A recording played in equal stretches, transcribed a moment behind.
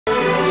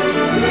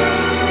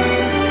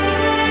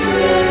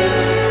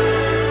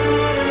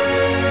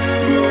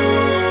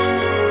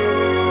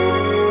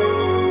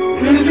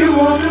you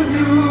want a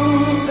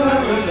new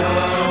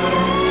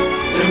paradise,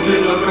 simply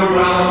look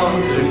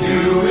around and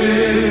do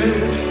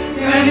it.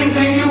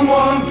 Anything you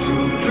want to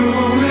do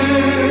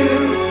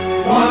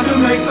it. Want to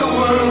make the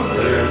world,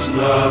 there's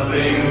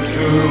nothing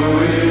to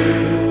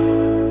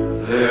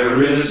it.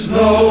 There is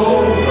no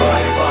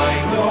life I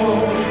know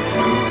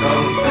to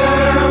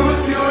compare with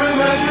pure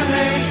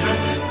imagination.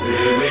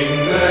 Living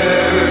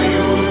there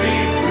you'll be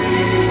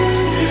free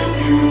if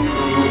you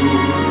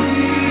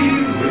truly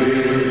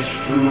wish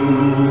to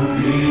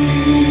be.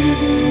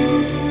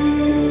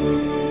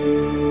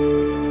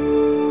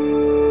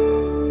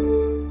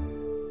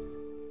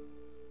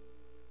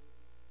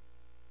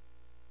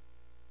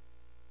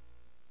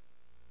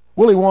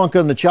 Willy Wonka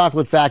and the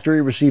Chocolate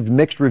Factory received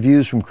mixed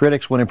reviews from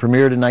critics when it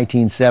premiered in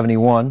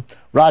 1971.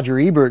 Roger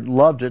Ebert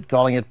loved it,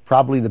 calling it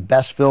probably the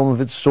best film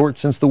of its sort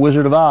since The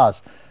Wizard of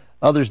Oz.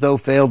 Others, though,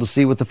 failed to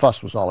see what the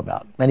fuss was all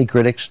about. Many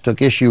critics took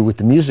issue with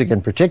the music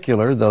in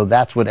particular, though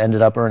that's what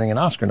ended up earning an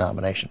Oscar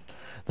nomination.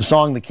 The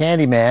song The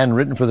Candyman,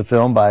 written for the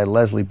film by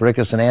Leslie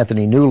Bricusse and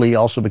Anthony Newley,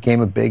 also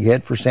became a big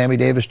hit for Sammy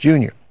Davis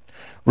Jr.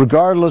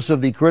 Regardless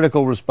of the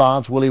critical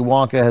response, Willy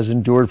Wonka has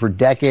endured for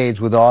decades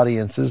with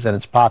audiences, and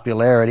its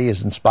popularity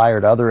has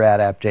inspired other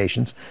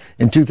adaptations.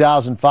 In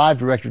 2005,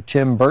 director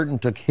Tim Burton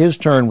took his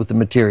turn with the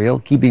material,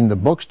 keeping the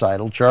book's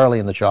title, Charlie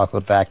and the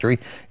Chocolate Factory,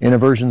 in a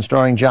version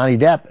starring Johnny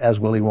Depp as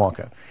Willy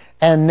Wonka.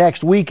 And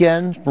next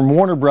weekend, from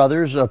Warner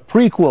Brothers, a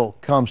prequel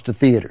comes to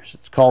theaters.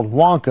 It's called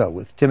Wonka,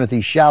 with Timothée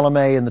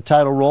Chalamet in the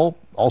title role,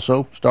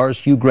 also stars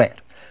Hugh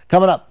Grant.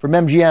 Coming up from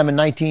MGM in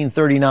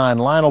 1939,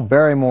 Lionel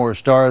Barrymore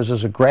stars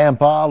as a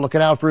grandpa looking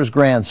out for his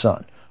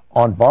grandson.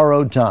 On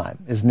Borrowed Time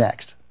is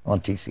next on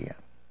TCM.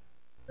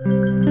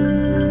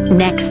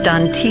 Next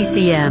on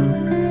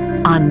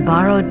TCM, On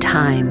Borrowed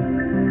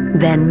Time.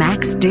 Then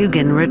Max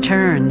Dugan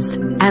returns,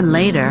 and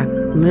later,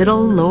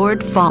 Little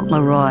Lord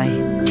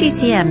Fauntleroy.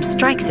 TCM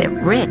strikes it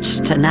rich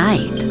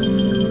tonight.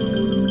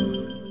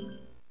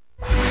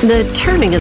 The turning of